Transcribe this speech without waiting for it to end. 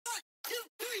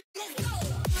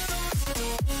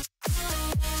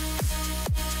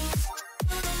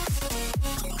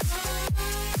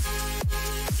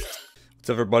What's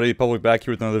up, everybody? Public back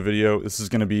here with another video. This is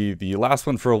going to be the last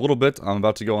one for a little bit. I'm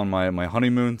about to go on my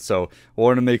honeymoon, so I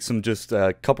wanted to make some just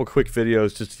a couple quick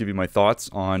videos just to give you my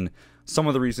thoughts on some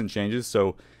of the recent changes.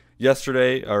 So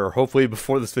yesterday, or hopefully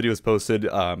before this video is posted,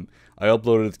 I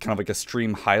uploaded kind of like a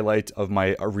stream highlight of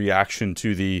my reaction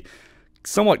to the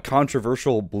somewhat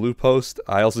controversial blue post.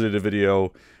 I also did a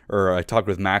video, or I talked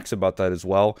with Max about that as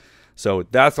well. So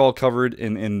that's all covered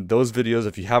in those videos.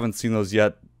 If you haven't seen those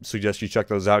yet, suggest you check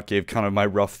those out. Gave kind of my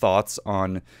rough thoughts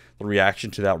on the reaction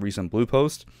to that recent blue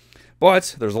post.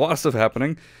 But there's a lot of stuff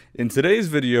happening. In today's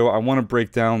video, I want to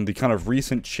break down the kind of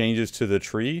recent changes to the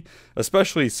tree,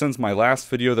 especially since my last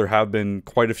video. There have been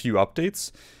quite a few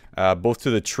updates, both to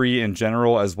the tree in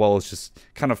general, as well as just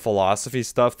kind of philosophy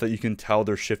stuff that you can tell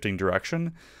they're shifting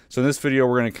direction. So in this video,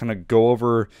 we're going to kind of go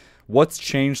over what's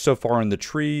changed so far in the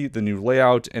tree, the new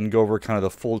layout, and go over kind of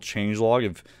the full changelog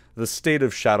of the state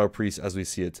of Shadow Priest as we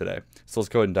see it today. So let's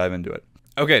go ahead and dive into it.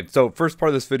 Okay, so first part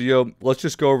of this video, let's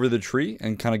just go over the tree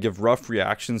and kind of give rough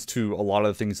reactions to a lot of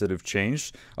the things that have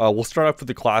changed. We'll start off with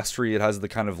the class tree. It has the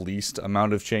kind of least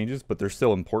amount of changes, but they're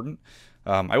still important.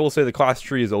 I will say the class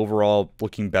tree is overall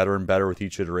looking better and better with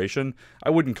each iteration. I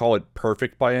wouldn't call it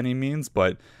perfect by any means,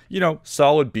 but, you know,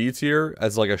 solid B tier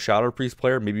as like a Shadow Priest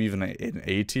player, maybe even an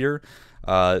A tier.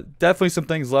 Definitely some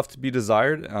things left to be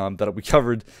desired that we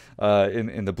covered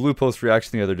in the blue post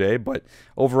reaction the other day, but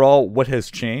overall, what has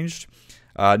changed?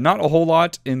 Not a whole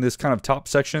lot in this kind of top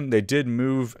section. They did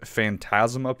move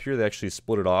Phantasm up here. They actually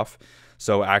split it off.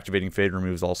 So activating Fade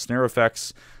removes all snare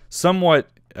effects. Somewhat,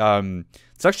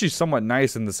 it's actually somewhat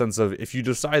nice in the sense of if you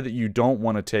decide that you don't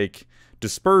want to take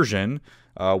Dispersion,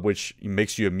 which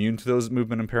makes you immune to those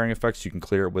movement impairing effects, you can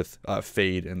clear it with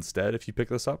Fade instead if you pick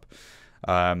this up.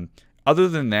 Other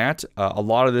than that, a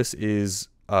lot of this is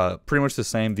pretty much the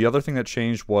same. The other thing that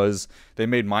changed was they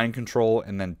made Mind Control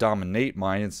and then Dominate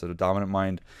Mind instead of Dominant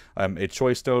Mind a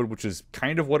choice node, which is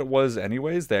kind of what it was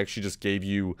anyways. They actually just gave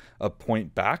you a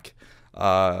point back,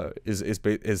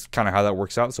 is kind of how that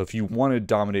works out. So if you wanted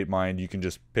Dominate Mind, you can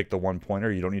just pick the one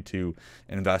pointer. You don't need to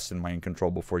invest in Mind Control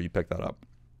before you pick that up.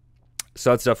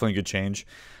 So that's definitely a good change.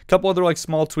 A couple other like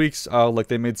small tweaks, like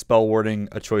they made Spell Warding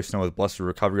a choice node with Blessed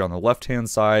Recovery on the left-hand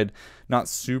side. Not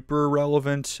super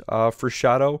relevant for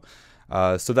Shadow.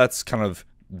 So that's kind of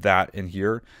that in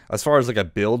here. As far as like a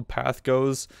build path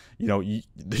goes, you know,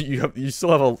 you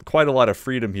still have quite a lot of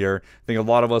freedom here. I think a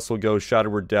lot of us will go Shadow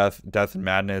Word Death, Death and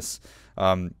Madness.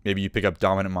 Maybe you pick up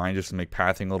Dominant Mind just to make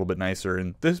pathing a little bit nicer.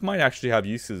 And this might actually have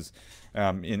uses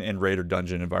in raid or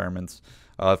dungeon environments.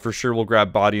 For sure, we'll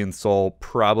grab Body and Soul,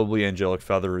 probably Angelic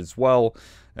Feather as well.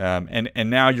 And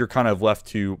now you're kind of left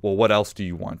to, well, what else do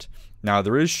you want? Now,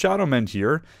 there is Shadow Mend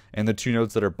here, and the two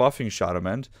nodes that are buffing Shadow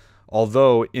Mend.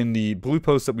 Although, in the blue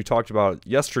post that we talked about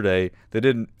yesterday, they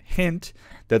didn't hint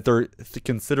that they're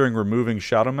considering removing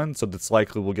Shadow Mend, so it's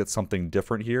likely we'll get something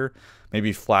different here.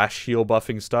 Maybe Flash Heal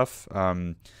buffing stuff,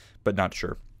 but not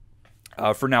sure.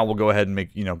 For now, we'll go ahead and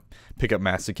pick up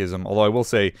Masochism. Although I will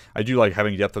say, I do like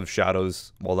having Depth of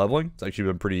Shadows while leveling. It's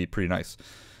actually been pretty nice.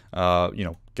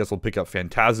 Guess we'll pick up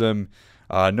Phantasm.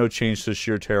 No change to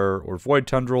Sheer Terror or Void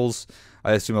Tendrils.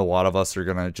 I assume a lot of us are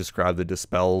going to just grab the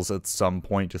Dispels at some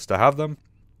point just to have them.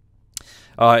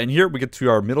 And here we get to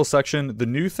our middle section. The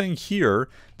new thing here,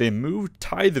 they moved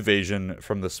Tithe Evasion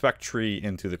from the Spec tree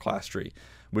into the class tree,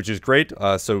 which is great.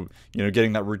 So,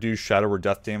 getting that reduced Shadow or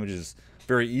Death damage is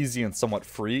very easy and somewhat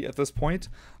free at this point,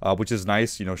 which is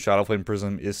nice. Shadowflame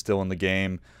Prism is still in the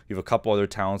game. You have a couple other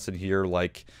talents in here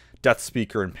like Death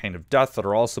Speaker and Pain of Death that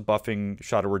are also buffing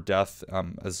Shadow or Death,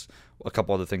 as a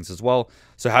couple other things as well.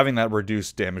 So having that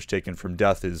reduced damage taken from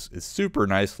Death is super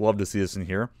nice. Love to see this in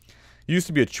here. It used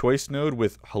to be a choice node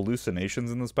with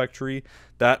Hallucinations in the Spec tree.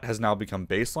 That has now become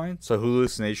baseline. So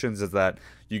Hallucinations is that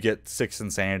you get 6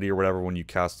 Insanity or whatever when you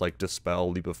cast like Dispel,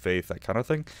 Leap of Faith, that kind of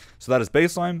thing. So that is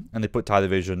baseline, and they put Tithe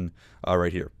Evasion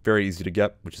right here. Very easy to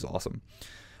get, which is awesome.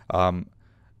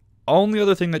 Only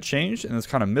other thing that changed in this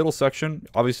kind of middle section,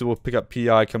 obviously we'll pick up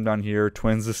PI, come down here.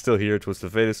 Twins is still here. Twist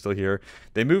of Fate is still here.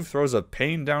 They moved Throws of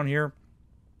Pain down here,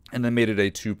 and then made it a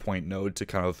 2-point node to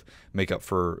kind of make up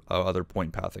for other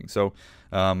point pathing. So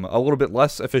a little bit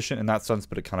less efficient in that sense,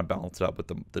 but it kind of balanced it out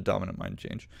with the Dominant Mind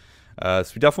change. So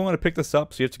we definitely want to pick this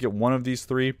up. So you have to get one of these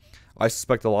three. I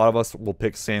suspect a lot of us will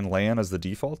pick Sandland as the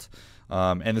default.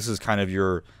 And this is kind of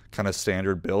your kind of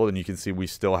standard build. And you can see we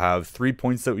still have 3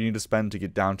 points that we need to spend to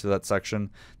get down to that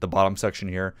section, the bottom section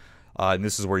here. And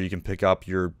this is where you can pick up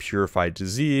your Purified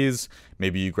Disease.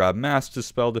 Maybe you grab Mass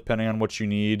Dispel depending on what you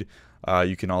need.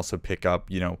 You can also pick up,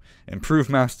 Improve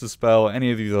Mass Dispel.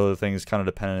 Any of these other things kind of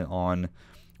dependent on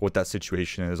what that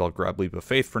situation is. I'll grab Leap of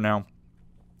Faith for now.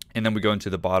 And then we go into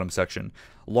the bottom section.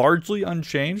 Largely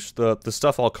unchanged. The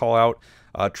stuff I'll call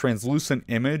out, translucent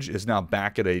image is now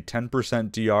back at a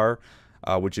 10% DR,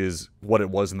 which is what it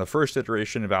was in the first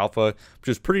iteration of alpha, which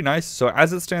is pretty nice. So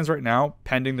as it stands right now,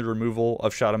 pending the removal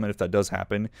of Shadowman, if that does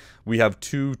happen, we have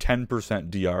two 10%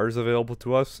 DRs available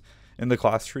to us in the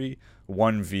class tree,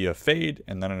 one via Fade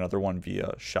and then another one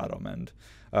via Shadowmend,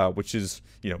 which is,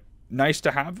 nice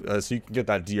to have, so you can get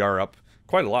that DR up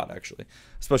quite a lot, actually,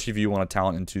 especially if you want to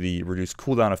talent into the reduced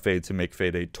cooldown of Fade to make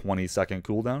Fade a 20-second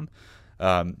cooldown,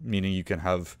 meaning you can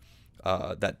have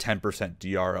that 10%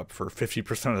 DR up for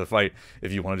 50% of the fight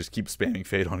if you want to just keep spamming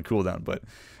Fade on cooldown. But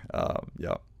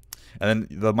yeah. And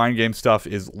then the mind game stuff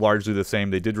is largely the same.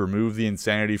 They did remove the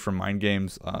insanity from mind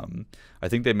games. I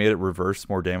think they made it reverse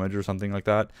more damage or something like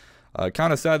that.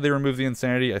 Kind of sad they removed the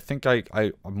insanity. I think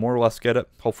I more or less get it.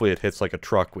 Hopefully it hits like a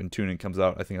truck when tuning comes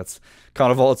out. I think that's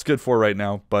kind of all it's good for right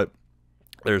now, but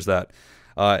there's that.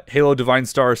 Halo Divine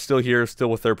Star is still here, still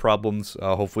with their problems.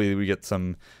 Hopefully we get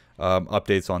some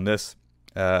updates on this.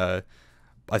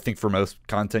 I think for most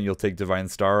content you'll take Divine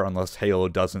Star unless Halo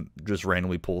doesn't just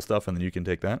randomly pull stuff, and then you can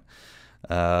take that.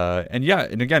 And yeah,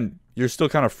 and again, you're still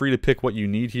kind of free to pick what you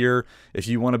need here. If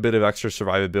you want a bit of extra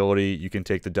survivability, you can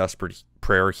take the Desperate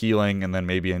Prayer healing and then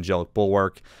maybe Angelic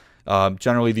Bulwark.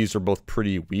 Generally, these are both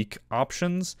pretty weak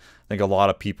options. I think a lot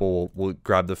of people will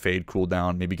grab the Fade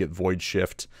cooldown, maybe get Void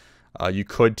Shift. You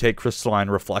could take Crystalline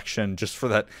Reflection just for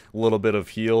that little bit of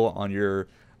heal on your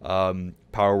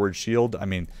Power Word Shield. I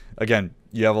mean, again,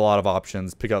 you have a lot of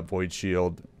options. Pick up Void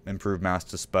Shield, improve Mass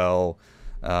Dispel,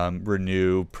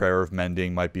 Renew, Prayer of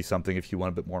Mending might be something if you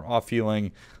want a bit more off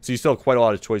healing. So you still have quite a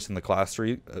lot of choice in the class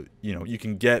tree. You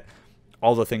can get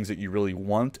all the things that you really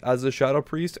want as a Shadow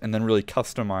Priest and then really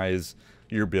customize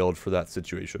your build for that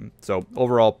situation. So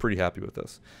overall, pretty happy with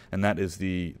this. And that is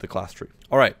the class tree.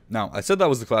 All right, now I said that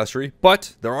was the class tree,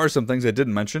 but there are some things I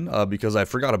didn't mention because I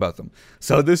forgot about them.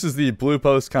 So this is the blue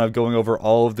post kind of going over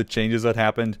all of the changes that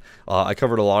happened. I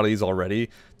covered a lot of these already.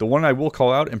 The one I will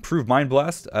call out, Improved Mind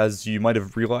Blast, as you might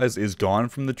have realized, is gone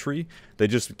from the tree. They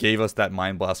just gave us that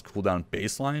Mind Blast cooldown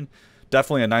baseline.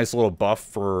 Definitely a nice little buff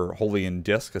for Holy and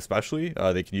Disc, especially.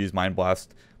 They can use Mind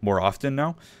Blast more often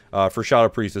now. For Shadow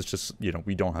Priest, it's just,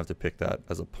 we don't have to pick that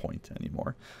as a point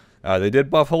anymore. They did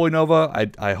buff Holy Nova.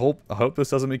 I hope this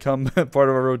doesn't become part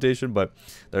of our rotation, but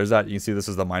there's that. You can see this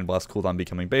is the Mind Blast cooldown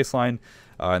becoming baseline,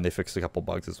 and they fixed a couple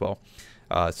bugs as well.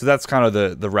 So that's kind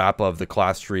of the wrap of the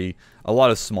class tree. A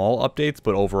lot of small updates,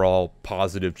 but overall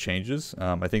positive changes.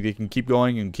 I think they can keep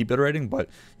going and keep iterating, but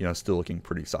still looking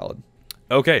pretty solid.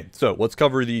 Okay, so let's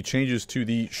cover the changes to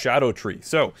the Shadow Tree.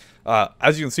 So,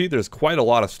 as you can see, there's quite a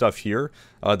lot of stuff here.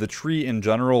 The tree in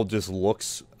general just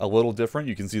looks a little different.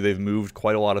 You can see they've moved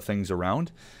quite a lot of things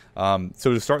around.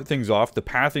 So to start things off, the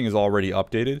pathing is already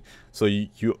updated. So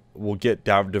you will get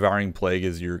Devouring Plague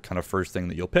as your kind of first thing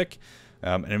that you'll pick.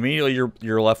 And immediately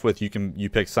you're left with, you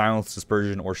pick Silence,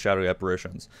 Dispersion, or Shadowy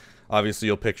Apparitions. Obviously,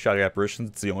 you'll pick Shadowy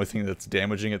Apparitions. It's the only thing that's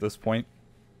damaging at this point.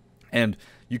 And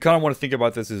you kind of want to think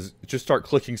about this as just start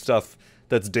clicking stuff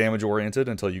that's damage oriented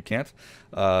until you can't,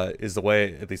 is the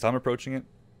way at least I'm approaching it.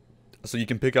 So you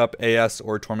can pick up AS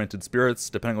or Tormented Spirits,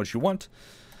 depending on what you want.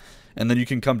 And then you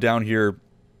can come down here.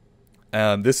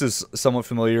 This is somewhat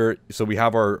familiar. So we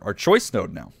have our choice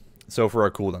node now. So for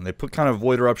our cooldown, they put kind of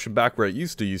Void Eruption back where it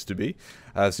used to be.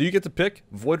 So you get to pick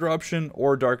Void Eruption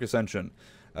or Dark Ascension.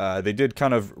 They did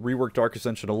kind of rework Dark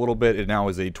Ascension a little bit. It now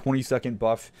is a 20-second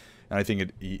buff. And I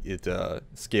think it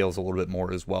scales a little bit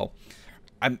more as well.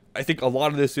 I think a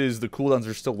lot of this is the cooldowns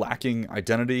are still lacking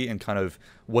identity and kind of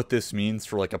what this means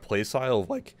for like a playstyle of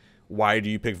like, why do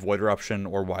you pick Void Eruption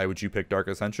or why would you pick Dark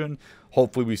Ascension?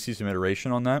 Hopefully we see some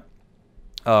iteration on that.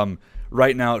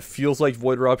 Right now it feels like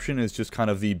Void Eruption is just kind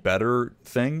of the better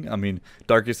thing. I mean,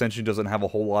 Dark Ascension doesn't have a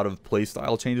whole lot of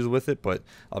playstyle changes with it, but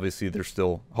obviously they're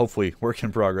still hopefully work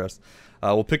in progress.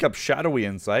 We'll pick up Shadowy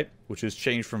Insight, which is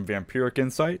changed from Vampiric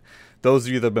Insight. Those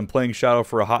of you that have been playing Shadow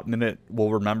for a hot minute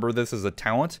will remember this as a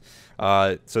talent.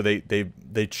 So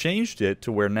they changed it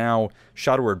to where now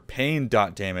Shadow Word Pain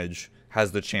 .damage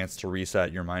has the chance to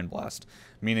reset your Mind Blast.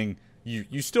 Meaning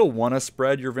you still want to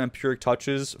spread your Vampiric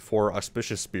Touches for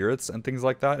Auspicious Spirits and things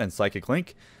like that and Psychic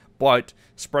Link. But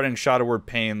spreading Shadow Word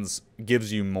Pains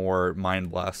gives you more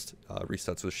Mind Blast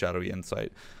resets with Shadowy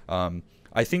Insight.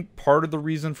 I think part of the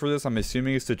reason for this, I'm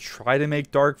assuming, is to try to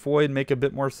make Dark Void make a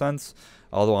bit more sense.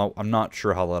 Although I'm not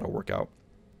sure how that'll work out.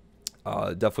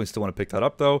 Definitely still want to pick that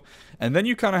up, though. And then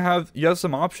you kind of have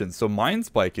some options. So Mind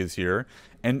Spike is here.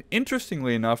 And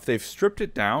interestingly enough, they've stripped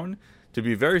it down to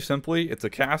be very simply, it's a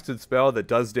casted spell that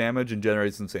does damage and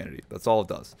generates insanity. That's all it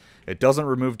does. It doesn't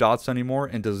remove dots anymore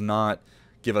and does not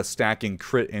give a stacking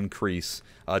crit increase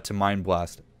to Mind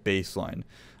Blast baseline.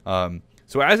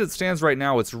 So as it stands right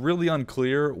now, it's really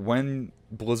unclear when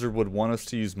Blizzard would want us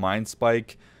to use Mind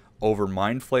Spike over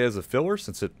Mind Flay as a filler,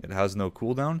 since it has no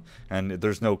cooldown and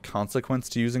there's no consequence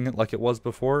to using it like it was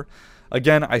before.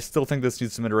 Again, I still think this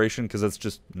needs some iteration because it's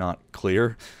just not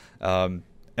clear. And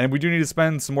we do need to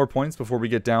spend some more points before we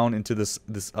get down into this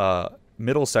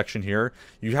middle section here.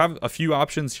 You have a few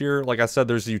options here. Like I said,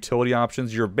 there's the utility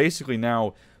options. You're basically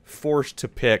now forced to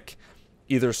pick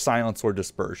either silence or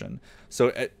dispersion. So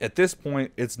at this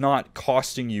point, it's not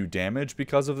costing you damage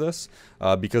because of this,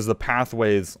 because the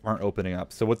pathways aren't opening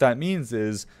up. So what that means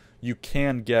is you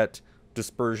can get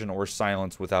dispersion or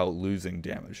silence without losing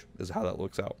damage, is how that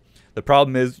looks out. The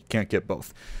problem is you can't get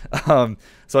both.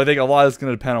 So I think a lot is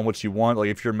going to depend on what you want. Like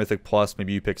if you're Mythic Plus,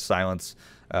 maybe you pick silence.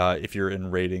 If you're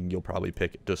in rating, you'll probably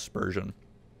pick dispersion.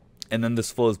 And then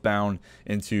this flows down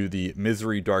into the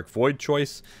Misery Dark Void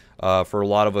choice. For a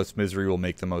lot of us, Misery will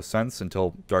make the most sense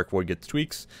until Dark Void gets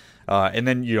tweaks. And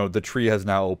then, you know, the tree has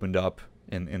now opened up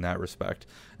in that respect.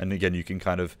 And again, you can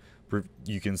kind of,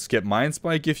 you can skip Mind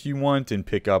Spike if you want and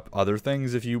pick up other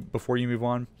things before you move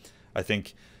on. I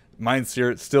think Mind's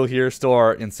still here, still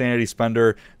our Insanity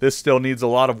Spender. This still needs a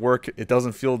lot of work. It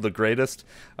doesn't feel the greatest.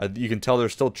 You can tell they're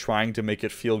still trying to make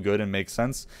it feel good and make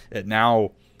sense. It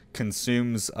now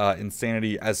consumes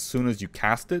Insanity as soon as you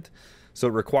cast it. So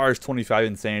it requires 25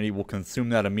 Insanity. We'll consume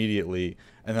that immediately.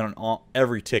 And then on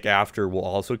every tick after will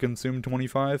also consume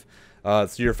 25. So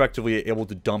you're effectively able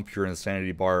to dump your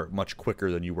Insanity bar much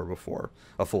quicker than you were before.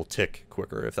 A full tick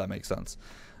quicker, if that makes sense.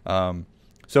 So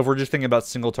if we're just thinking about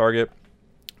single target,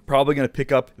 probably going to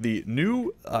pick up the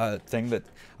new thing that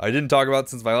I didn't talk about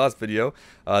since my last video.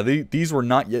 These were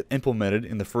not yet implemented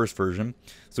in the first version.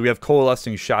 So we have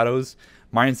Coalescing Shadows.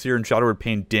 Mind Seer and Shadow Word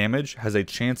Pain damage has a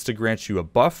chance to grant you a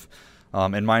buff.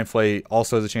 And Mind Flay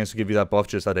also has a chance to give you that buff,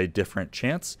 just at a different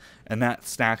chance. And that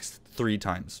stacks 3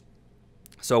 times.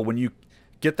 So when you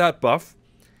get that buff,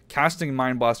 casting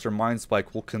Mind Blast or Mind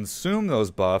Spike will consume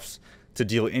those buffs to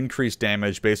deal increased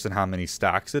damage based on how many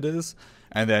stacks it is.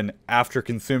 And then after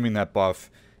consuming that buff,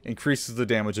 increases the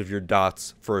damage of your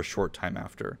dots for a short time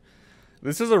after.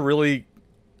 This is a really...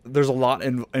 There's a lot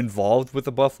involved with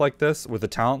a buff like this, with a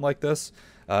talent like this.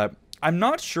 I'm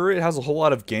not sure it has a whole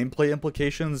lot of gameplay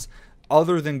implications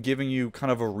other than giving you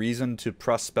kind of a reason to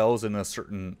press spells in a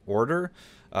certain order.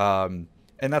 And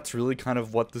that's really kind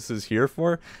of what this is here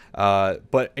for.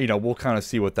 But, you know, we'll kind of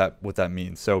see what that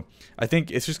means. So I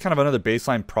think it's just kind of another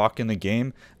baseline proc in the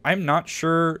game. I'm not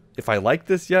sure if I like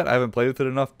this yet. I haven't played with it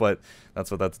enough, but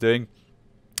that's what that's doing.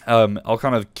 I'll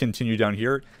kind of continue down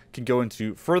here. Can go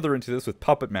further into this with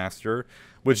Puppet Master,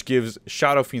 which gives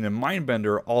Shadow Fiend and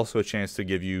Mindbender also a chance to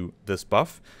give you this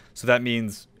buff. So that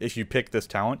means if you pick this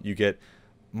talent, you get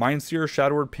Mind Seer,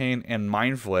 Shadow Word Pain, and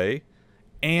Mind Flay,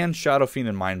 and Shadow Fiend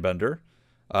and Mindbender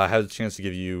has a chance to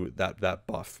give you that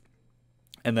buff.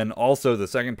 And then also the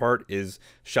second part is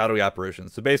Shadowy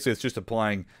Apparitions. So basically it's just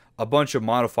applying a bunch of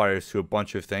modifiers to a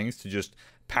bunch of things to just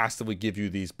passively give you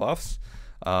these buffs.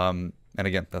 And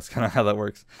again, that's kind of how that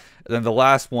works. And then the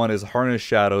last one is Harness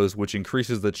Shadows, which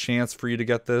increases the chance for you to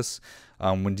get this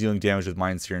when dealing damage with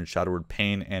Mind Seer and Shadow Word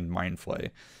Pain and Mind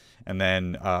Flay. And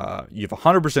then you have a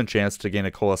 100% chance to gain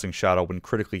a Coalescing Shadow when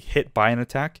critically hit by an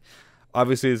attack.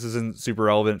 Obviously, this isn't super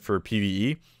relevant for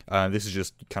PvE. This is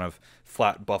just kind of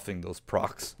flat buffing those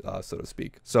procs, so to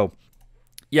speak. So,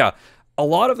 yeah. A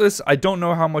lot of this, I don't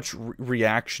know how much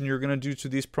reaction you're going to do to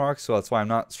these procs, so that's why I'm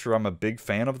not sure I'm a big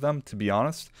fan of them, to be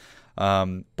honest.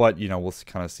 But, you know, we'll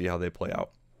kind of see how they play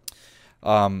out.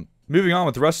 Moving on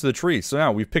with the rest of the tree. So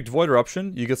now we've picked Void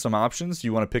Eruption. You get some options.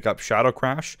 You want to pick up Shadow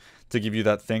Crash to give you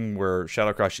that thing where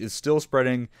Shadow Crash is still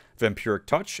spreading Vampiric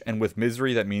Touch. And with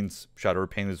Misery, that means Shadow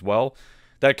Word Pain as well.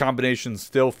 That combination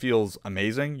still feels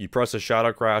amazing. You press a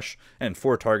Shadow Crash and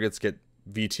 4 targets get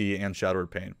VT and Shadow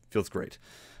Word Pain. Feels great.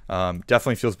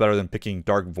 Definitely feels better than picking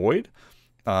Dark Void.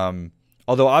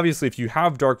 Although obviously if you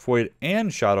have Dark Void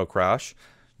and Shadow Crash,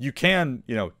 you can,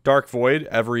 you know, Dark Void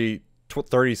every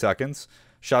 30 seconds,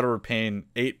 Shadow Word Pain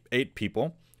 8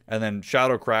 people, and then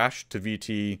Shadow Crash to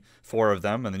VT 4 of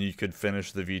them, and then you could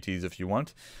finish the VTs if you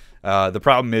want. The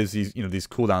problem is these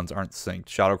cooldowns aren't synced.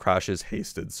 Shadow Crash is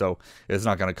hasted, so it's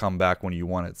not going to come back when you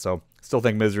want it. So still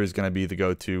think Misery is going to be the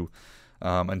go-to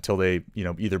until they, you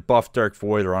know, either buff Dark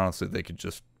Void or honestly they could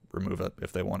just remove it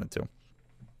if they wanted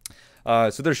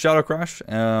to. So there's Shadow Crash.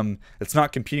 It's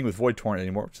not competing with Void Torrent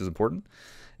anymore, which is important.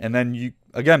 And then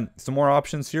again, some more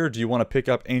options here. Do you want to pick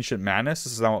up Ancient Madness?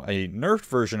 This is now a nerfed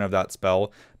version of that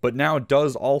spell, but now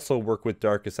does also work with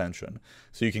Dark Ascension.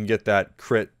 So you can get that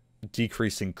crit,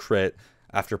 decreasing crit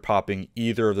after popping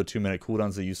either of the 2-minute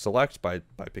cooldowns that you select by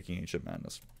picking Ancient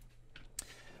Madness.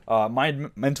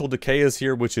 Mind Mental Decay is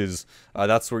here, which is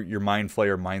that's where your Mind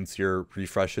Flayer, Mind Seer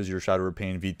refreshes your Shadow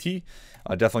Repaint VT.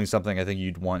 Definitely something I think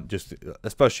you'd want, just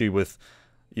especially with,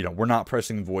 we're not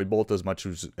pressing Void Bolt as much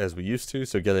as we used to,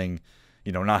 so getting,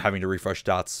 not having to refresh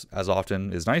dots as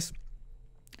often is nice.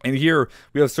 And here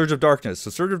we have Surge of Darkness. So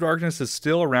Surge of Darkness is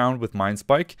still around with Mind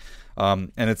Spike,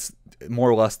 and it's more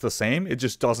or less the same. It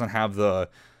just doesn't have the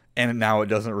and now it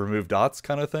doesn't remove dots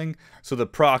kind of thing. So the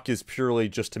proc is purely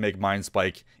just to make Mind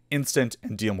Spike instant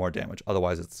and deal more damage.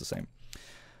 Otherwise, it's the same.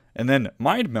 And then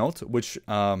Mind Melt, which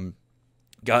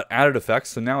got added effects.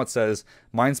 So now it says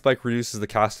Mind Spike reduces the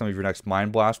cast time of your next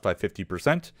Mind Blast by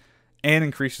 50% and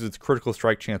increases its critical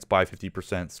strike chance by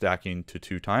 50%, stacking to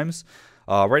 2 times.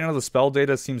 Right now, the spell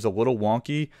data seems a little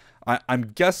wonky.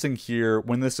 I'm guessing here,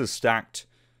 when this is stacked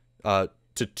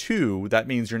to 2, that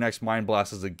means your next Mind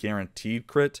Blast is a guaranteed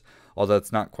crit, although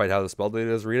that's not quite how the spell data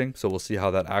is reading, so we'll see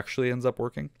how that actually ends up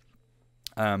working.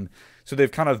 So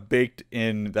they've kind of baked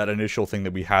in that initial thing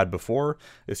that we had before.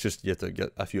 It's just you have to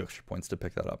get a few extra points to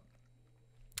pick that up.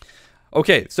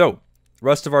 Okay, so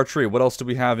rest of our tree, what else do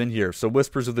we have in here? So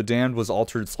Whispers of the Damned was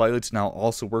altered slightly to now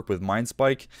also work with Mind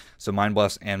Spike. So Mind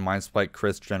Blast and Mind Spike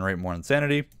crits generate more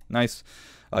insanity. Nice.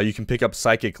 You can pick up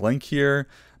Psychic Link here.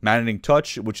 Maddening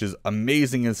Touch, which is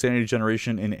amazing insanity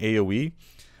generation in AoE.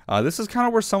 This is kind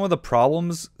of where some of the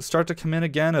problems start to come in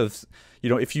again of,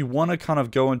 if you want to kind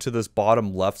of go into this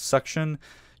bottom left section,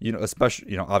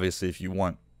 especially, obviously if you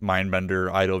want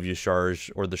Mindbender, Idol View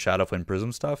Charge, or the Shadow Flame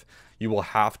Prism stuff, you will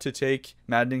have to take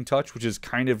Maddening Touch, which is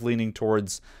kind of leaning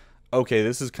towards, okay,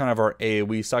 this is kind of our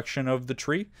AoE section of the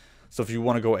tree. So if you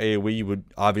want to go AoE,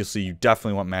 you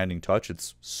definitely want Maddening Touch.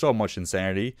 It's so much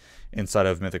insanity inside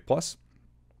of Mythic Plus.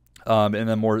 And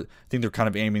then I think they're kind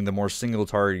of aiming the more single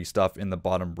target stuff in the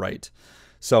bottom right.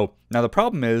 So now the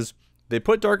problem is they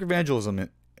put Dark Evangelism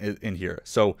in here.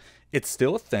 So it's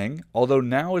still a thing, although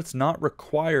now it's not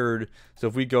required. So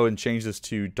if we go and change this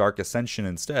to Dark Ascension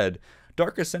instead,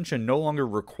 Dark Ascension no longer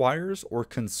requires or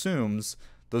consumes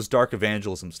those Dark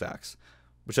Evangelism stacks,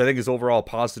 which I think is overall a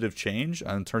positive change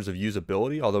in terms of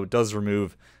usability, although it does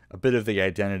remove a bit of the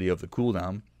identity of the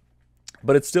cooldown.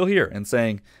 But it's still here and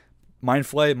saying Mind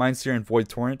Flay, Mind Seer, and Void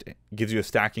Torrent gives you a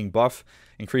stacking buff,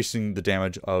 increasing the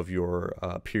damage of your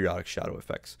periodic shadow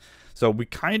effects. So we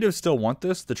kind of still want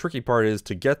this. The tricky part is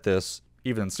to get this,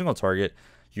 even in single target,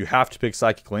 you have to pick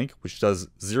Psychic Link, which does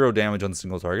 0 damage on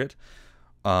single target.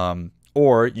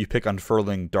 Or you pick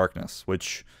Unfurling Darkness,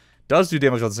 which does do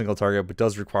damage on single target, but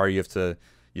does require you have to,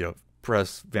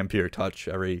 press Vampire Touch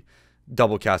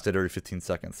double cast it every 15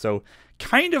 seconds. So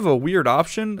kind of a weird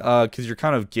option, because you're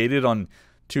kind of gated on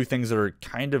 2 things that are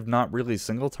kind of not really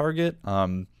single target.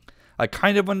 I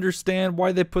kind of understand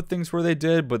why they put things where they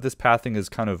did, but this pathing is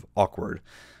kind of awkward.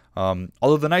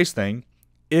 Although the nice thing,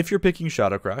 if you're picking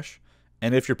Shadow Crash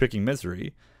and if you're picking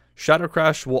Misery, Shadow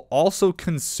Crash will also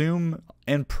consume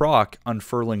and proc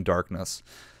Unfurling Darkness.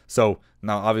 So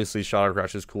now obviously Shadow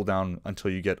Crash's cooldown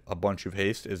until you get a bunch of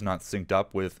haste is not synced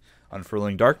up with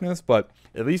Unfurling Darkness, but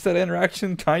at least that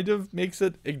interaction kind of makes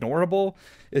it ignorable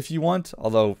if you want,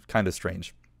 although kind of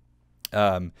strange.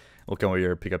 We'll come over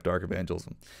here and pick up Dark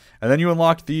Evangelism. And then you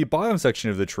unlock the bottom section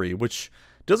of the tree, which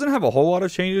doesn't have a whole lot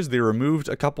of changes. They removed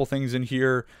a couple things in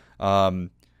here.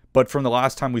 But from the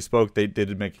last time we spoke, they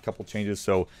did make a couple changes.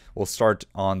 So we'll start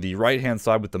on the right-hand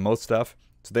side with the most stuff.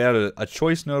 So they added a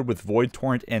choice node with Void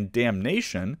Torrent and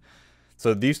Damnation.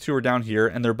 So these 2 are down here,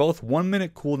 and they're both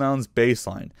 1-minute cooldowns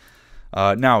baseline.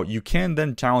 Now, you can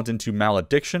then talent into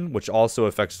Malediction, which also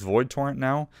affects Void Torrent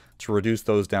now, to reduce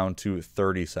those down to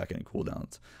 30-second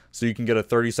cooldowns. So you can get a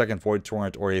 30-second Void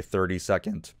Torrent or a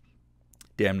 30-second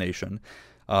Damnation.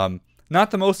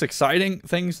 Not the most exciting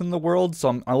things in the world, so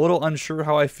I'm a little unsure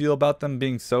how I feel about them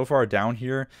being so far down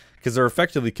here, because they're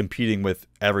effectively competing with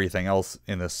everything else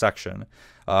in this section,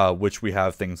 which we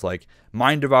have things like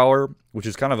Mind Devour, which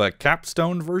is kind of a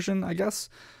capstone version, I guess,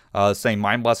 saying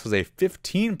Mind Blast has a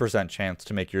 15% chance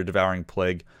to make your Devouring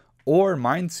Plague, or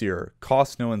Mind Seer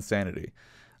costs no insanity,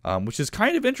 which is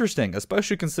kind of interesting,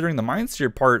 especially considering the Mind Seer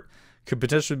part could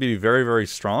potentially be very, very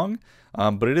strong,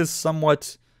 but it is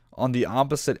somewhat on the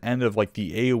opposite end of like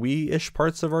the AoE-ish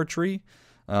parts of our tree.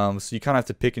 So you kind of have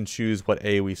to pick and choose what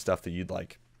AoE stuff that you'd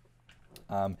like.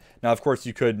 Now, of course,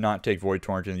 you could not take Void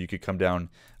Torrent and you could come down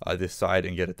this side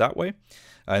and get it that way.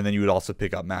 And then you would also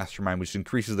pick up Mastermind, which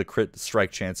increases the crit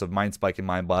strike chance of Mind Spike and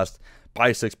Mind Blast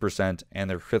by 6% and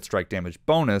their crit strike damage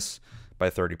bonus by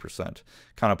 30%.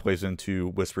 Kind of plays into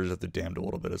Whispers of the Damned a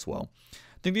little bit as well.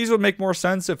 I think these would make more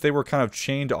sense if they were kind of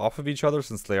chained off of each other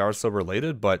since they are so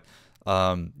related, but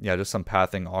Yeah, just some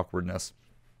pathing awkwardness.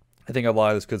 I think a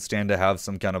lot of this could stand to have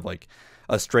some kind of like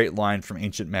a straight line from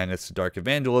Ancient Madness to Dark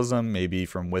Evangelism, maybe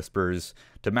from Whispers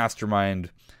to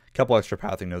Mastermind. A couple extra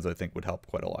pathing nodes I think would help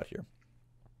quite a lot here.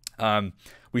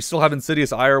 We still have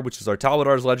Insidious Ire, which is our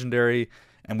Talbadar's legendary,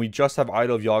 and we just have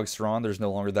Idol of Yogg-Saron. There's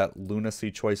no longer that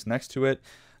lunacy choice next to it.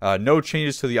 No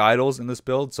changes to the idols in this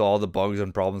build, so all the bugs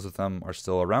and problems with them are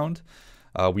still around.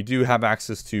 We do have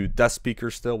access to Death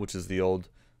Speaker still, which is the old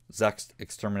Zex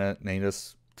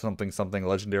Exterminatus something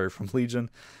legendary from Legion,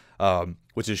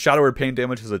 which is Shadow Word Pain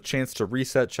damage, has a chance to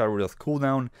reset Shadow Word Death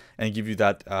cooldown and give you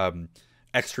that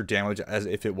extra damage as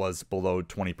if it was below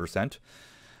 20%.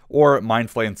 Or Mind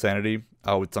Flay Insanity,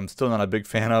 which I'm still not a big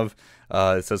fan of.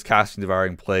 It says Casting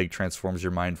Devouring Plague transforms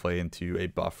your Mind Flay into a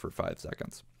buff for 5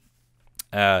 seconds.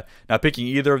 Now picking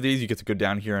either of these, you get to go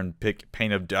down here and pick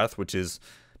Pain of Death, which is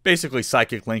basically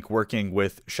Psychic Link working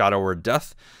with Shadow Word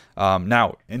Death.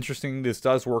 Now, interesting, this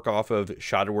does work off of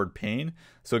Shadow Word Pain.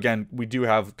 So again, we do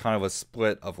have kind of a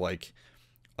split of like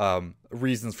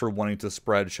reasons for wanting to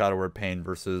spread Shadow Word Pain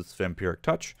versus Vampiric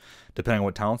Touch, depending on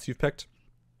what talents you've picked.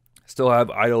 Still have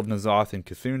Idol of N'Zoth and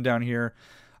Cthulhu down here.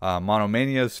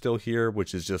 Monomania is still here,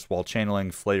 which is just while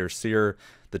channeling Flay or Seer,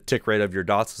 the tick rate of your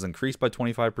dots is increased by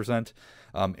 25%.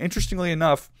 Interestingly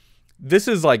enough, this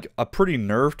is like a pretty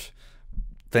nerfed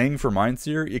thing for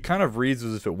Mindseer. It kind of reads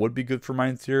as if it would be good for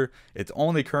Mindseer. It's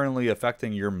only currently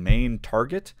affecting your main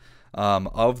target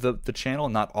of the channel,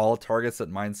 not all targets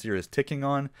that Mindseer is ticking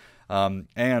on.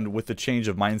 And with the change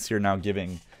of Mindseer now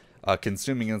giving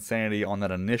Consuming Insanity on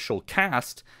that initial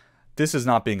cast, this is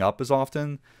not being up as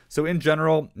often. So in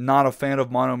general, not a fan of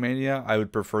Monomania. I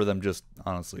would prefer them just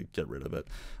honestly get rid of it.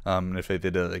 And if they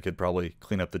did it, they could probably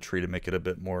clean up the tree to make it a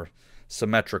bit more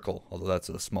symmetrical, although that's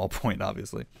a small point,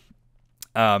 obviously.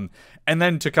 And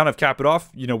then to kind of cap it off,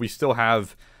 you know, we still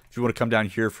have, if you want to come down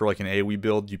here for like an AoE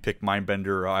build, you pick Mindbender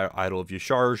or Idol of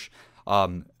Yasharj.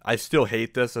 I still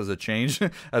hate this as a change,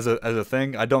 as a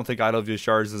thing. I don't think Idol of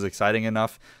Yasharj is exciting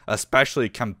enough, especially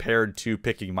compared to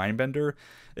picking Mindbender.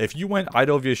 If you went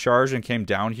Idol of Yasharj and came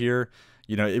down here,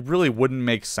 you know, it really wouldn't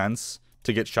make sense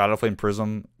to get Shadowflame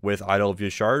Prism with Idol of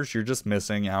Yasharj. You're just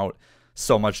missing out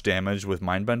so much damage with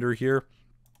Mindbender here.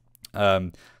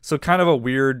 So kind of a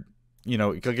weird, you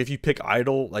know, like if you pick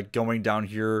Idol, like going down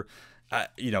here,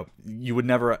 you know, you would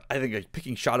never, I think like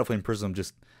picking Shadowflame Prism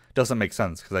just doesn't make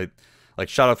sense, because like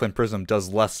Shadowflame Prism does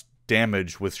less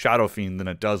damage with Shadow Fiend than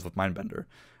it does with Mindbender.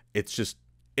 It's just,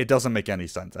 it doesn't make any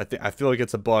sense. I feel like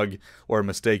it's a bug or a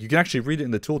mistake. You can actually read it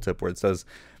in the tooltip where it says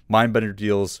Mindbender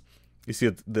deals, you see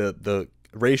the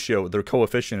ratio, their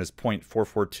coefficient is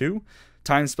 0.442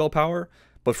 times spell power,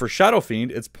 but for Shadow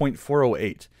Fiend it's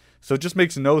 0.408. So it just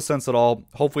makes no sense at all.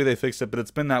 Hopefully they fix it, but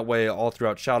it's been that way all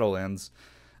throughout Shadowlands.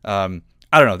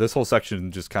 I don't know, this whole section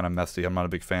is just kind of messy. I'm not a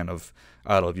big fan of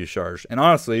Idol of Yasharj. And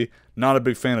honestly, not a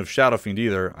big fan of Shadow Fiend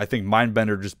either. I think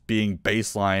Mindbender just being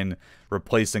baseline,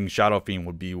 replacing Shadow Fiend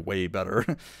would be way better.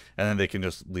 And then they can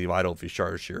just leave Idol of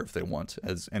Yasharj here if they want,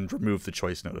 and remove the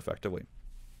choice node effectively.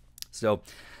 So,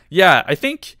 yeah, I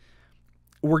think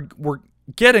we're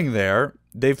getting there.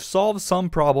 They've solved some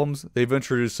problems. They've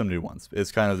introduced some new ones.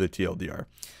 It's kind of the TLDR.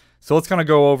 So let's kind of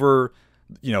go over,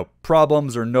 you know,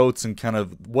 problems or notes and kind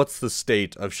of what's the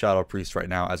state of Shadow Priest right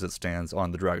now as it stands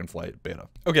on the Dragonflight beta.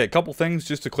 Okay, a couple things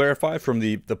just to clarify from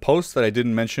the post that I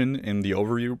didn't mention in the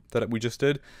overview that we just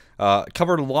did.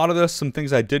 Covered a lot of this, some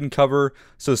things I didn't cover.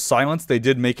 So silence, they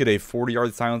did make it a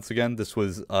 40-yard silence again. This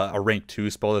was a rank 2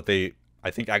 spell that they, I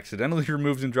think, accidentally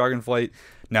removed in Dragonflight,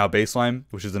 now baseline,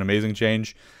 which is an amazing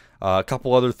change. A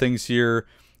couple other things here.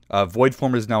 Void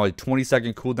Form is now a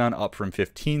 20-second cooldown, up from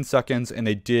 15 seconds, and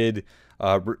they did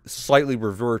slightly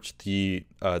revert the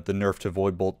nerf to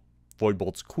Void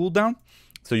Bolt's cooldown.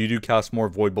 So you do cast more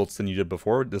Void Bolts than you did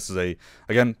before. This is a,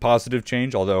 again, positive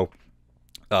change, although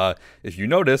if you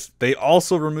notice, they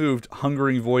also removed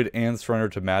Hungering Void and Surrender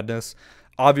to Madness.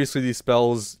 Obviously, these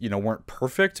spells, you know, weren't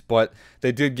perfect, but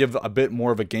they did give a bit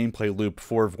more of a gameplay loop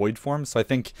for Void Form. So I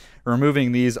think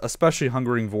removing these, especially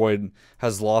Hungering Void,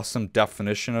 has lost some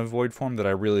definition of Void Form that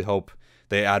I really hope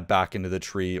they add back into the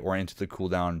tree or into the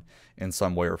cooldown in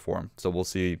some way or form. So we'll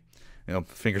see, you know,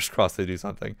 fingers crossed they do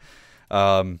something.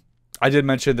 I did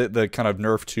mention that the kind of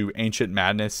nerf to Ancient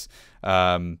Madness,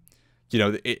 you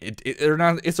know,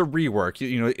 it's a rework.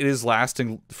 You know, it is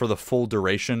lasting for the full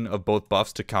duration of both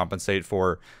buffs to compensate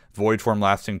for Void Form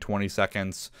lasting 20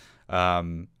 seconds,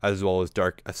 as well as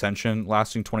Dark Ascension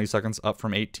lasting 20 seconds, up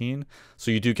from 18.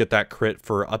 So you do get that crit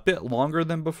for a bit longer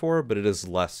than before, but it is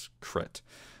less crit.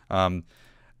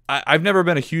 I've never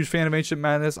been a huge fan of Ancient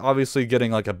Madness. Obviously, getting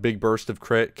like a big burst of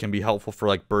crit can be helpful for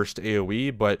like burst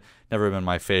AoE, but never been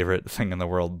my favorite thing in the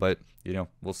world. But, you know,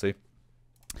 we'll see.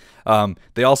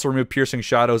 They also remove Piercing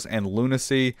Shadows and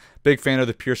Lunacy. Big fan of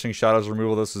the Piercing Shadows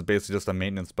removal. This is basically just a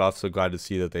maintenance buff, so glad to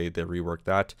see that they reworked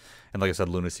that. And like I said,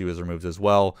 Lunacy was removed as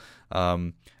well.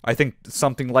 I think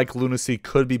something like Lunacy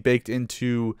could be baked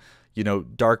into, you know,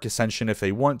 Dark Ascension if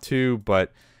they want to,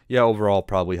 but yeah, overall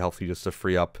probably healthy just to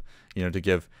free up, you know, to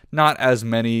give not as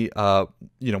many,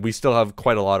 you know, we still have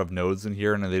quite a lot of nodes in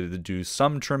here, and they did do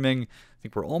some trimming. I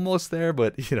think we're almost there,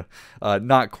 but, you know,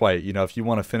 not quite. You know, if you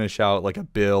want to finish out like a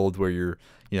build where you're,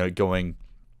 you know, going,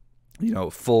 you know,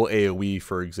 full AoE,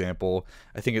 for example,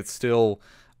 I think it's still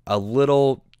a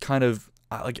little kind of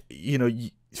like, you know,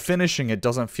 finishing it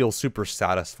doesn't feel super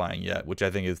satisfying yet, which I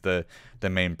think is the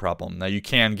main problem. Now you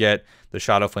can get the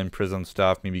Shadow Flame Prism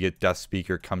stuff, maybe get Death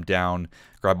Speaker, come down,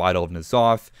 grab Idol of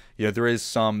N'Zoth. You know, there is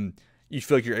some, you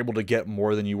feel like you're able to get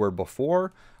more than you were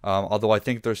before, although I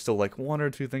think there's still like 1 or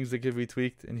 2 things that could be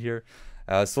tweaked in here.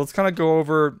 So let's kind of go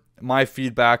over my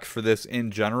feedback for this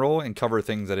in general and cover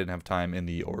things I didn't have time in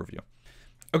the overview.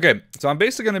 Okay, so I'm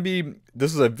basically going to be,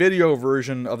 this is a video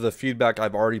version of the feedback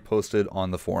I've already posted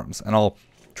on the forums, and I'll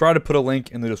try to put a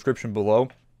link in the description below.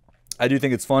 I do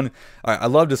think it's fun. I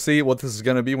love to see what this is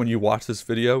going to be when you watch this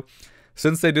video.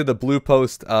 Since they did the blue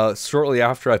post shortly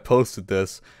after I posted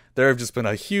this, there have just been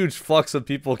a huge flux of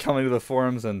people coming to the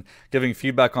forums and giving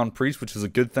feedback on Priest, which is a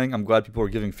good thing. I'm glad people are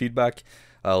giving feedback.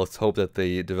 Let's hope that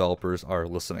the developers are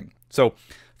listening. So,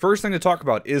 first thing to talk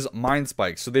about is Mind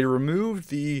Spike. So they removed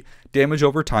the damage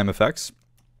over time effects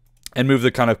and moved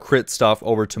the kind of crit stuff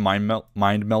over to Mind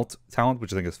Melt talent,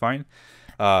 which I think is fine.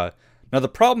 Now the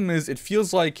problem is it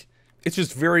feels like it's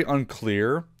just very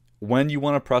unclear when you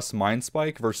want to press Mind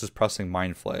Spike versus pressing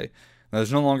Mind Flay. Now,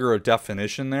 there's no longer a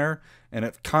definition there, and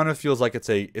it kind of feels like it's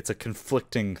a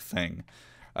conflicting thing.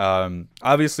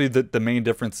 Obviously, the main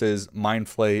difference is Mind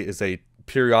Flay is a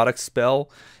periodic spell,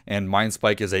 and Mind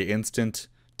Spike is a instant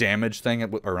damage thing,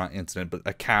 or not instant, but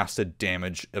a casted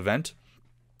damage event.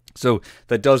 So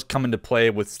that does come into play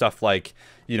with stuff like,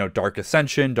 you know, Dark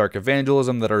Ascension, Dark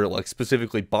Evangelism, that are like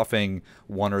specifically buffing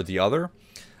one or the other.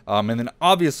 And then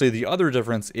obviously the other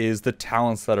difference is the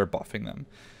talents that are buffing them,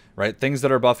 right? Things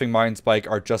that are buffing Mind Spike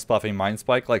are just buffing Mind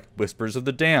Spike, like Whispers of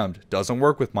the Damned doesn't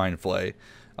work with Mind Flay.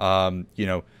 You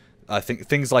know, I think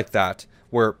things like that,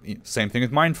 where, you know, same thing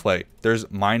with Mind Flay. There's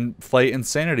Mind Flay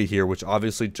Insanity here, which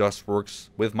obviously just works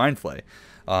with Mind Flay,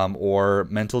 or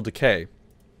Mental Decay.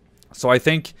 So I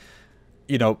think,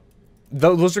 you know,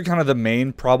 those are kind of the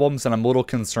main problems, and I'm a little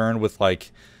concerned with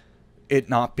like it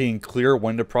not being clear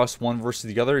when to press one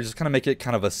versus the other. Just kind of make it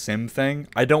kind of a sim thing.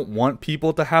 I don't want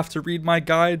people to have to read my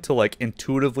guide to like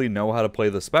intuitively know how to play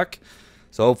the spec.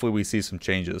 So hopefully we see some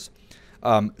changes.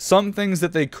 Some things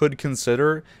that they could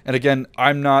consider, and again,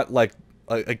 I'm not like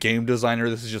a game designer.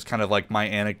 This is just kind of like my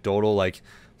anecdotal, like,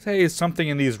 hey, something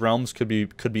in these realms could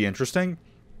be interesting.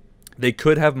 They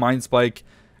could have Mind Spike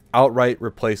outright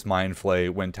replace Mind Flay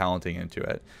when talenting into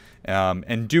it,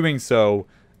 and doing so,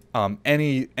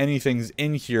 any things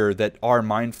in here that are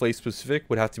Mind Flay specific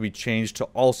would have to be changed to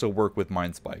also work with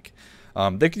Mind Spike.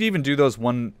 They could even do those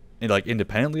one like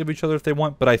independently of each other if they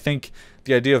want, but I think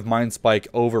the idea of Mind Spike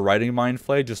overriding Mind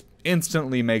Flay just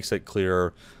instantly makes it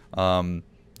clearer,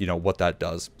 you know, what that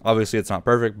does. Obviously it's not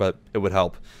perfect, but it would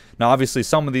help. Now obviously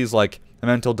some of these, like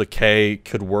Mental Decay,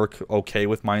 could work okay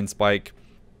with Mind Spike,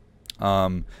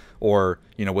 or,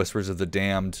 you know, Whispers of the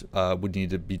Damned would need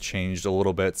to be changed a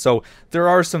little bit. So there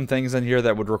are some things in here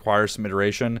that would require some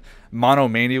iteration.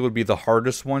 Monomania would be the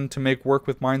hardest one to make work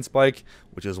with Mind Spike,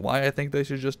 which is why I think they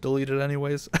should just delete it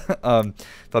anyways. If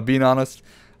I'm being honest.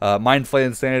 Mind Flay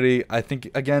Insanity, I think,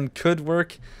 again, could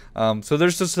work. So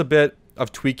there's just a bit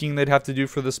of tweaking they'd have to do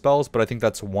for the spells, but I think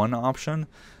that's one option.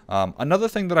 Another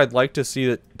thing that I'd like to see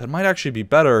that might actually be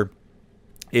better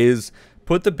is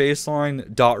put the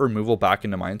baseline dot removal back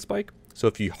into Mind Spike. So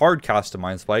if you hard cast a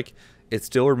Mind Spike, it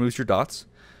still removes your dots.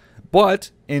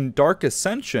 But in Dark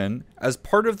Ascension, as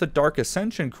part of the Dark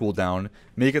Ascension cooldown,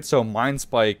 make it so Mind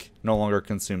Spike no longer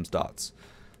consumes dots.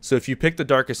 So if you pick the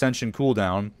Dark Ascension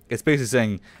cooldown, it's basically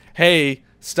saying, hey,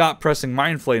 stop pressing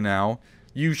Mind Flay now.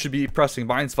 You should be pressing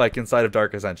Mind Spike inside of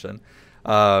Dark Ascension.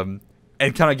 And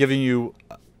kind of giving you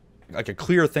like a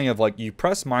clear thing of like, you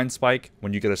press Mind Spike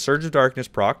when you get a Surge of Darkness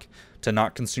proc to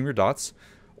not consume your dots,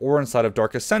 or inside of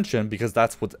Dark Ascension because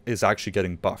that's what is actually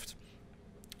getting buffed.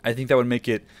 I think that would make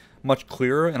it much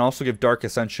clearer and also give Dark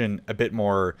Ascension a bit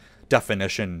more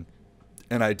definition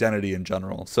and identity in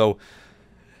general. So,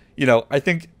 you know, I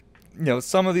think, you know,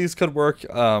 some of these could work.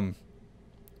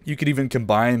 You could even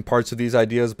combine parts of these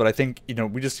ideas, but I think, you know,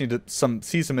 we just need to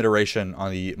see some iteration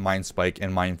on the Mind Spike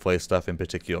and Mind Flay stuff in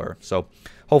particular. So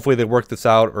hopefully they work this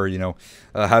out, or, you know,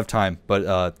 have time.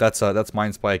 But that's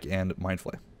Mind Spike and Mind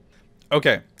Flay.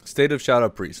 Okay, State of Shadow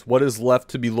Priest. What is left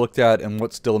to be looked at and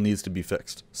what still needs to be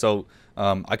fixed? So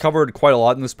I covered quite a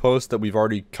lot in this post that we've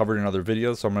already covered in other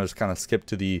videos, so I'm going to just kind of skip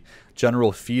to the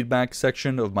general feedback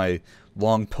section of my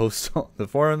long post on the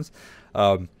forums.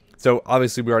 So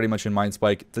obviously we already mentioned Mind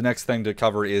Spike. The next thing to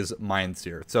cover is Mind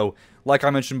Sear. So like I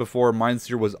mentioned before, Mind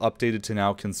Sear was updated to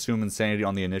now consume insanity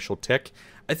on the initial tick.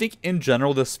 I think in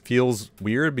general this feels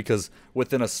weird because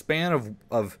within a span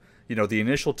of you know, the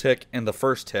initial tick and the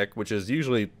first tick, which is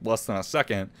usually less than a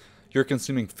second, you're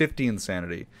consuming 50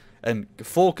 insanity. And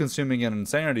full consuming an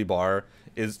insanity bar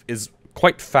is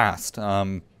quite fast.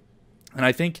 And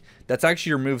I think that's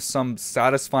actually removes some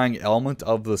satisfying element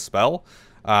of the spell.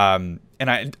 And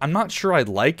I'm not sure I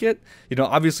like it. You know,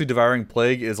 obviously Devouring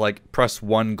Plague is like press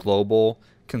 1 global,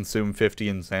 consume 50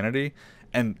 insanity.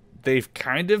 And they've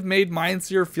kind of made Mind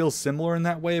Sear feel similar in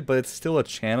that way, but it's still a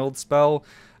channeled spell.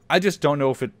 I just don't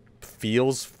know if it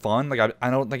feels fun. Like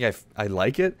I don't think I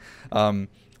like it.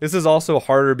 This is also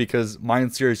harder because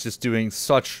Mind Sear is just doing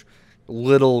such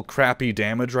little crappy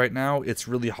damage right now. It's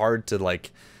really hard to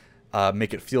like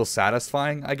make it feel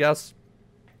satisfying, I guess.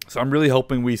 So I'm really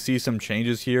hoping we see some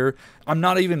changes here. I'm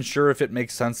not even sure if it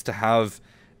makes sense to have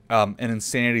an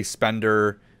Insanity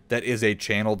Spender that is a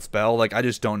channeled spell. Like, I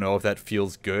just don't know if that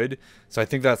feels good. So I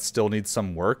think that still needs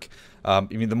some work. I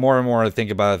mean, the more and more I think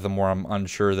about it, the more I'm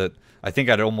unsure that I think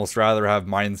I'd almost rather have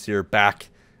Mind Sear back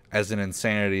as an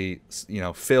Insanity, you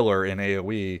know, filler in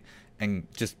AoE and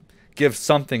just give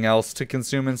something else to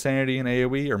consume Insanity in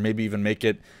AoE, or maybe even make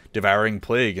it Devouring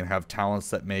Plague and have talents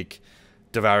that make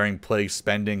Devouring Plague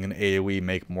spending in AoE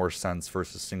make more sense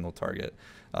versus single target.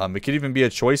 It could even be a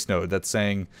choice node that's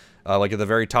saying, like at the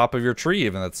very top of your tree,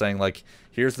 even that's saying like,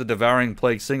 here's the Devouring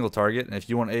Plague single target, and if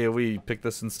you want AoE, pick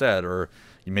this instead. Or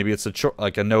maybe it's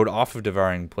like a node off of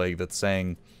Devouring Plague that's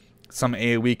saying some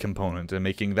AoE component and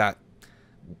making that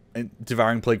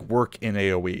Devouring Plague work in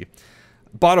AoE.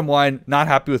 Bottom line, not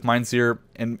happy with Mind Sear,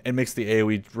 and it makes the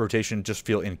AoE rotation just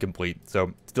feel incomplete.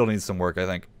 So still needs some work, I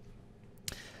think.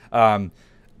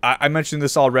 I mentioned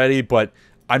this already, but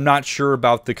I'm not sure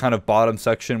about the kind of bottom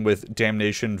section with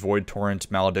Damnation, Void Torrent,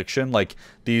 Malediction, like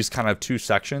these kind of two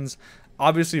sections.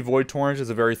 Obviously, Void Torrent is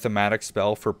a very thematic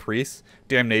spell for priests.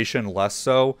 Damnation, less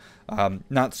so.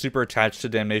 Not super attached to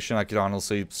Damnation. I could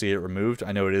honestly see it removed.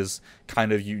 I know it is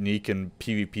kind of unique, and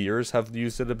PvPers have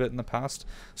used it a bit in the past.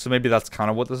 So maybe that's kind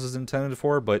of what this is intended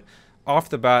for. But off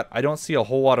the bat, I don't see a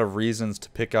whole lot of reasons to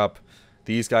pick up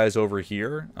these guys over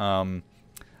here.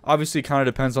 Obviously, it kind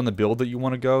of depends on the build that you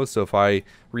want to go. So if I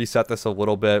reset this a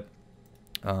little bit,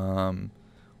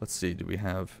 let's see, do we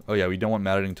have... Oh yeah, we don't want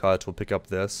Maddening Touch. We'll pick up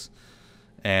this.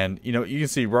 And, you know, you can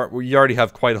see we already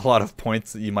have quite a lot of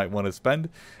points that you might want to spend.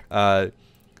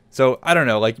 So, I don't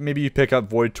know, like, maybe you pick up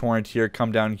Void Torrent here,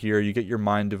 come down here, you get your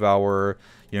Mind Devourer.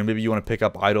 You know, maybe you want to pick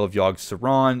up Idol of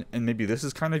Yogg-Saron, and maybe this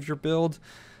is kind of your build.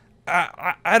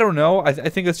 I don't know. I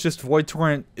think it's just Void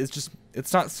Torrent is just...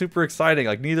 It's not super exciting.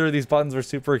 Like, neither of these buttons are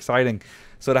super exciting.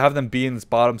 So to have them be in this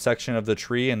bottom section of the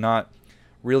tree and not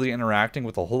really interacting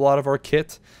with a whole lot of our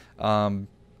kit,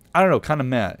 I don't know, kind of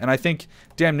meh. And I think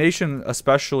Damnation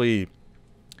especially,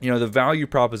 you know, the value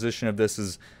proposition of this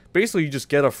is basically you just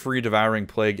get a free Devouring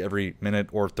Plague every minute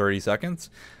or 30 seconds.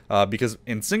 Because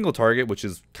in single target, which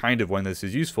is kind of when this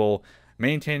is useful,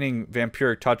 maintaining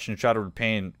Vampiric Touch and Shattered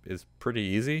Pain is pretty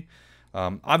easy.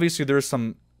 Obviously, there's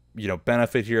some, you know,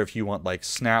 benefit here if you want like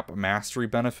snap mastery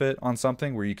benefit on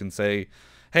something where you can say,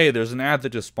 hey, there's an ad that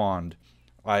just spawned.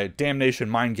 Damnation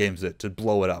mind games it to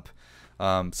blow it up.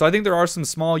 So I think there are some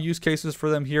small use cases for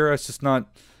them here. It's just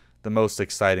not the most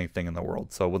exciting thing in the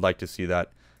world. So I would like to see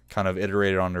that kind of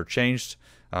iterated on or changed.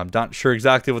 I'm not sure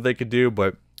exactly what they could do,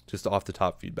 but just off the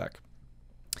top feedback.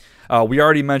 We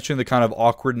already mentioned the kind of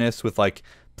awkwardness with like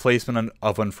placement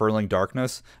of Unfurling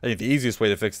Darkness. I think the easiest way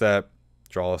to fix that,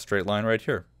 draw a straight line right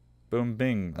here. Boom,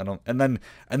 bing. And then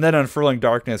Unfurling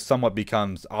Darkness somewhat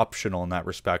becomes optional in that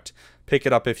respect. Pick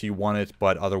it up if you want it,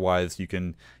 but otherwise you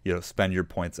can, you know, spend your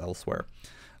points elsewhere.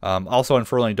 Also,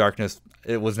 Unfurling Darkness,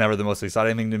 it was never the most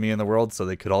exciting thing to me in the world, so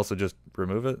they could also just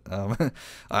remove it.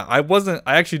 I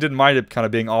actually didn't mind it kind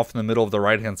of being off in the middle of the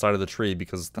right-hand side of the tree,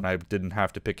 because then I didn't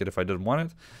have to pick it if I didn't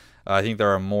want it. I think there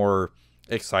are more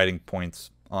exciting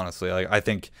points, honestly. I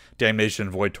think Damnation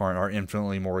and Void Torrent are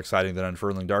infinitely more exciting than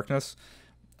Unfurling Darkness.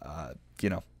 You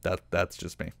know, that's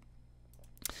just me.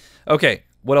 Okay,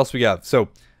 what else we got? So,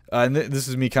 and this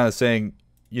is me kind of saying,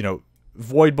 you know,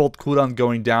 Void Bolt cooldown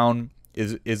going down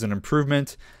is an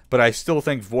improvement, but I still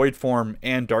think Void Form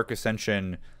and Dark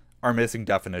Ascension are missing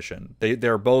definition.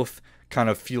 They're both kind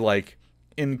of feel like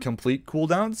incomplete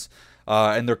cooldowns,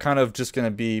 and they're kind of just going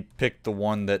to be pick the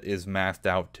one that is mathed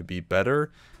out to be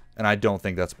better, and I don't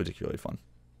think that's particularly fun.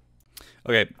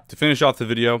 Okay, to finish off the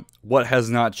video, what has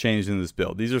not changed in this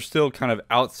build? These are still kind of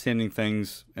outstanding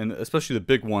things, and especially the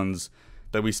big ones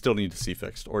that we still need to see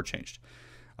fixed or changed.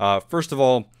 First of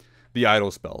all, the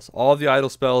idle spells. All of the idle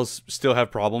spells still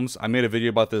have problems. I made a video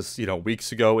about this,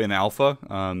 weeks ago in alpha.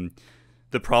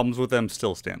 The problems with them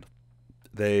still stand.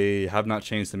 They have not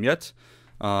changed them yet.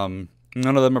 None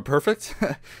of them are perfect.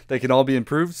 They can all be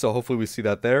improved, so hopefully we see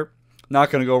that there. Not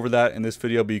going to go over that in this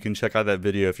video, but you can check out that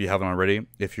video if you haven't already,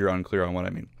 if you're unclear on what I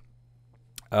mean.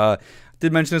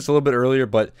 Did mention this a little bit earlier,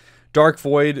 but Dark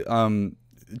Void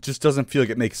just doesn't feel like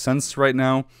it makes sense right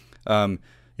now.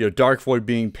 Dark Void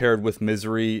being paired with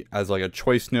Misery as like a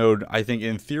choice node, I think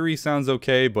in theory sounds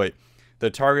okay, but the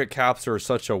target caps are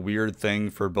such a weird thing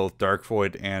for both Dark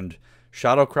Void and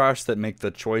Shadow Crash that make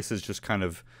the choices just kind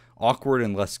of awkward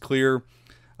and less clear.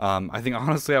 I think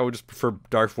honestly I would just prefer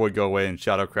Dark Void go away and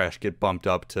Shadow Crash get bumped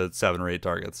up to 7 or 8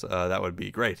 targets. That would be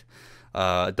great.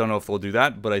 I don't know if they'll do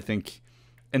that, but I think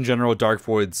in general Dark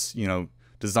Void's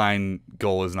design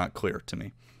goal is not clear to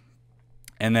me.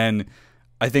 And then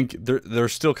I think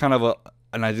there's still kind of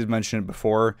and I did mention it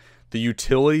before, the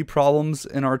utility problems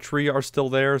in our tree are still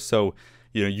there. So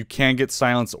you can get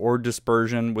silence or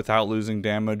dispersion without losing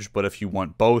damage, but if you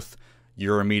want both,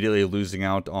 you're immediately losing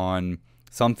out on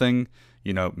something.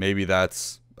 Maybe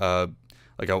that's I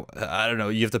don't know,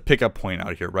 you have to pick a point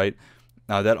out here, right?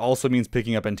 That also means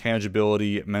picking up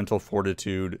intangibility, mental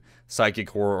fortitude,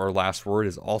 psychic horror, or last word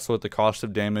is also at the cost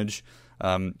of damage.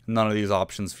 None of these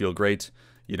options feel great.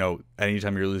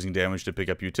 Anytime you're losing damage to pick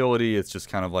up utility, it's just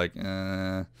kind of like,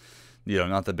 not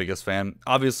the biggest fan.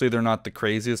 Obviously, they're not the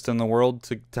craziest in the world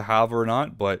to have or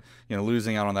not, but,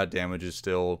 losing out on that damage is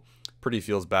still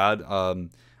feels bad.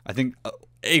 I think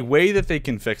a way that they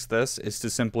can fix this is to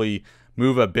simply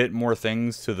move a bit more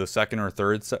things to the second or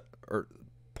third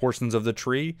portions of the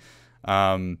tree,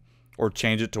 or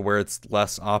change it to where it's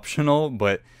less optional.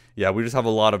 But yeah, we just have a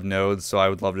lot of nodes, so I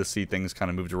would love to see things kind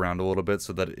of moved around a little bit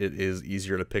so that it is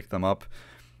easier to pick them up.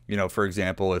 For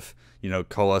example, if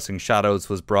Coalescing Shadows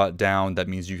was brought down, that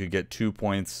means you could get 2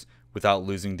 points without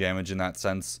losing damage in that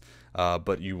sense,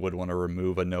 but you would want to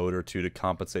remove a node or two to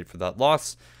compensate for that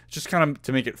loss, just kind of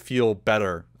to make it feel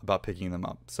better about picking them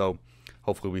up. So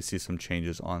hopefully we see some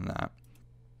changes on that.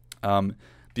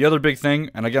 The other big thing,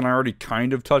 and again I already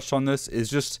kind of touched on this, is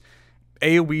just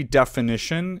AoE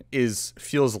definition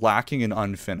feels lacking and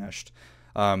unfinished,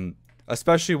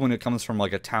 especially when it comes from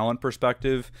like a talent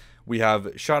perspective. We have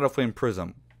Shadowflame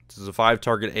Prism, which is a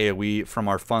 5-target AoE from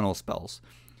our funnel spells.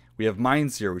 We have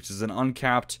Mind Seer, which is an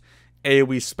uncapped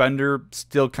AoE spender,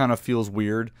 still kind of feels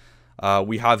weird.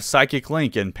 We have Psychic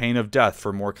Link and Pain of Death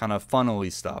for more kind of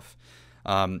funnely stuff.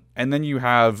 And then you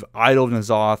have Idle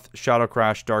N'Zoth, Shadow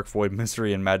Crash, Dark Void,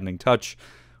 Misery, and Maddening Touch,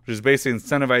 which is basically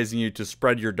incentivizing you to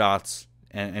spread your dots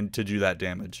and to do that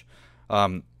damage.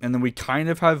 And then we kind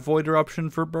of have Void Eruption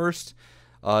for Burst.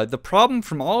 The problem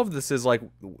from all of this is like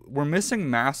we're missing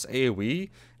mass AoE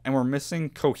and we're missing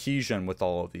cohesion with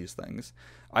all of these things.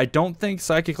 I don't think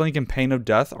Psychic Link and Pain of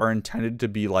Death are intended to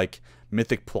be like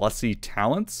Mythic Plus-y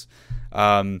talents.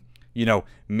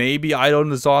 Maybe Idle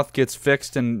N'Zoth gets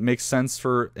fixed and makes sense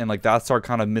and like that's our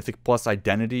kind of Mythic Plus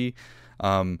identity.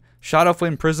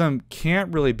 Shadowflame Prism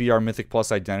can't really be our Mythic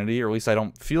Plus identity, or at least I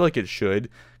don't feel like it should,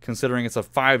 considering it's a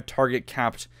 5-target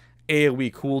capped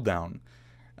AoE cooldown.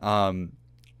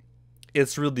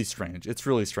 It's really strange. It's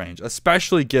really strange,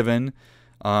 especially given,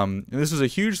 and this is a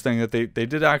huge thing that they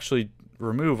did actually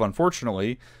remove,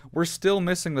 unfortunately. We're still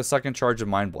missing the second charge of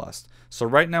Mind Blast. So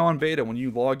right now on beta, when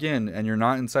you log in and you're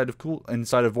not inside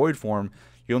of Void Form,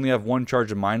 you only have 1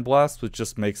 charge of Mind Blast, which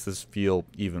just makes this feel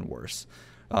even worse.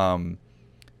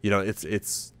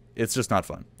 It's just not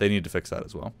fun. They need to fix that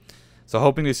as well. So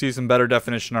hoping to see some better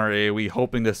definition on our AoE,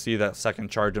 hoping to see that second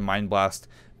charge of Mind Blast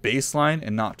baseline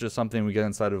and not just something we get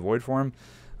inside of Void Form.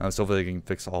 So hopefully they can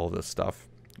fix all of this stuff,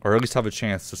 or at least have a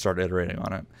chance to start iterating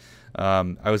on it.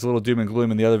 I was a little doom and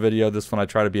gloom in the other video. This one I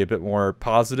try to be a bit more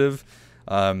positive.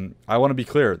 I want to be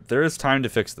clear. There is time to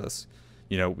fix this.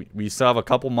 We still have a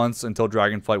couple months until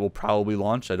Dragonflight will probably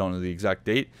launch. I don't know the exact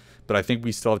date, but I think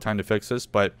we still have time to fix this.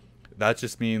 But that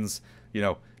just means,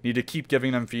 need to keep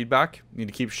giving them feedback. Need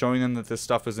to keep showing them that this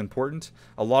stuff is important.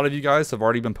 A lot of you guys have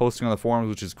already been posting on the forums,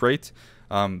 which is great.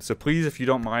 So please, if you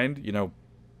don't mind,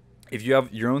 If you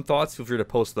have your own thoughts, feel free to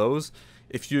post those.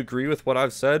 If you agree with what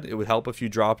I've said, it would help if you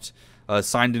dropped,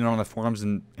 signed in on the forums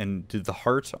and did the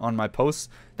heart on my posts.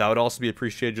 That would also be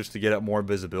appreciated just to get out more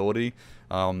visibility,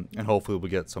 and hopefully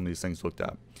we'll get some of these things looked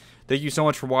at. Thank you so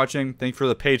much for watching. Thank you for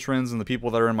the patrons and the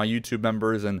people that are in my YouTube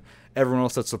members and everyone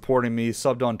else that's supporting me,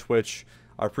 subbed on Twitch.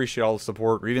 I appreciate all the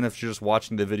support, or even if you're just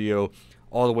watching the video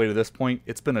all the way to this point,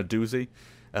 it's been a doozy,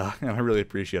 and I really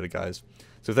appreciate it, guys.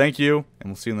 So thank you, and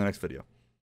we'll see you in the next video.